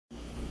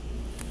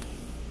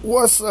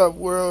What's up,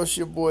 world? It's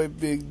your boy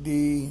Big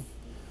D.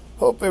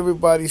 Hope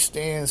everybody's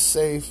staying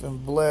safe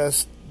and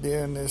blessed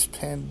during this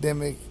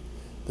pandemic,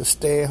 the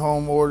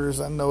stay-at-home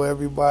orders. I know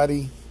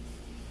everybody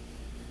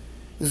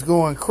is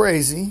going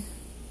crazy.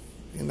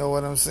 You know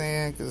what I'm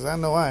saying? Because I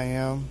know I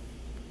am.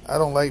 I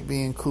don't like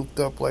being cooped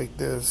up like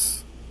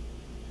this.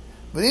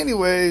 But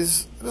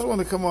anyways, I just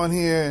want to come on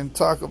here and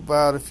talk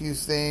about a few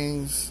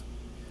things.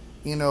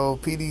 You know,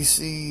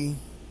 PDC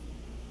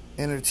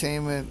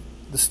Entertainment,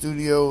 the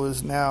studio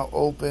is now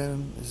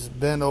open. It's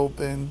been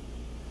open.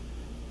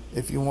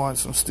 If you want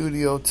some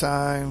studio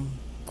time,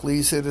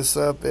 please hit us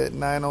up at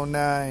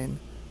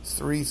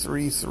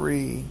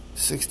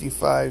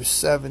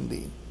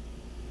 909-333-6570.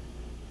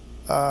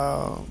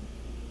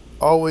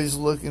 Always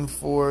looking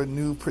for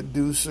new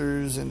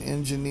producers and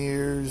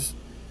engineers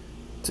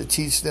to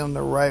teach them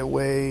the right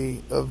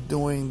way of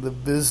doing the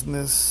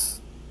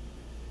business,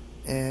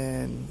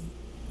 and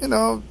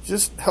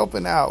just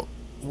helping out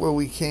where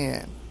we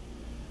can.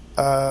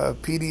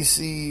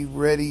 PDC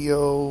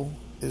Radio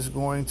is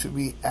going to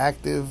be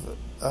active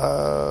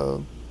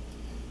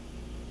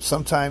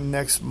sometime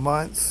next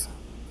month,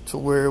 to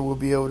where we'll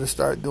be able to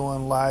start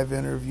doing live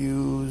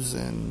interviews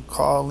and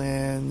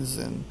call-ins,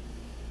 and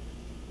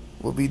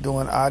we'll be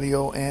doing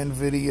audio and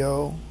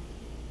video.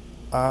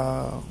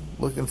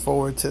 Looking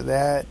forward to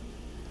that.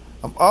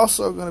 I'm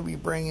also going to be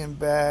bringing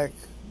back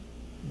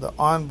the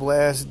On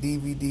Blast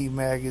DVD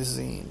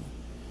magazine.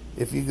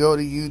 If you go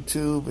to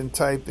YouTube and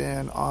type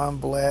in On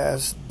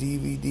Blast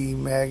DVD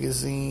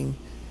magazine,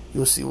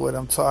 you'll see what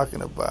I'm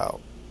talking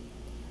about.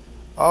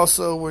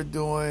 Also, we're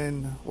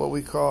doing what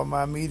we call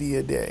My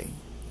Media Day.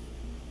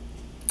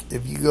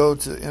 If you go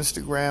to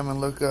Instagram and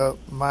look up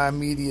My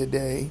Media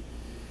Day,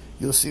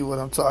 you'll see what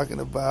I'm talking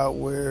about,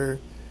 where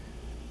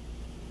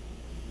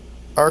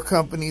our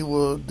company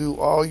will do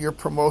all your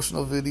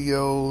promotional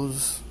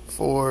videos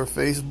for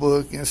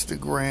Facebook,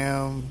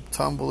 Instagram,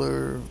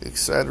 Tumblr,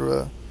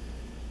 etc.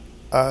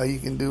 You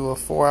can do a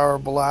 4-hour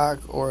block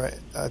or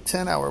a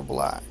 10-hour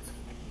block.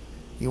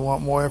 You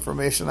want more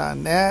information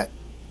on that?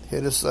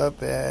 Hit us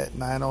up at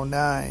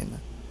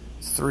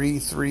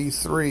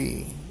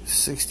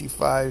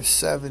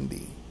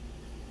 909-333-6570.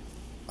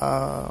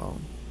 Got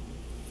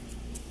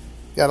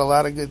a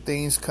lot of good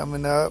things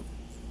coming up,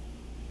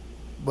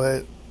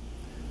 but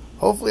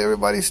hopefully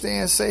everybody's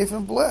staying safe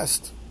and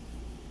blessed.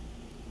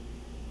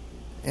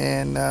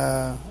 And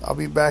I'll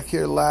be back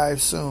here live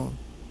soon.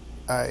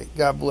 All right,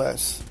 God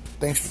bless.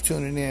 Thanks for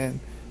tuning in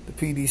to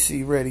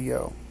PDC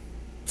Radio.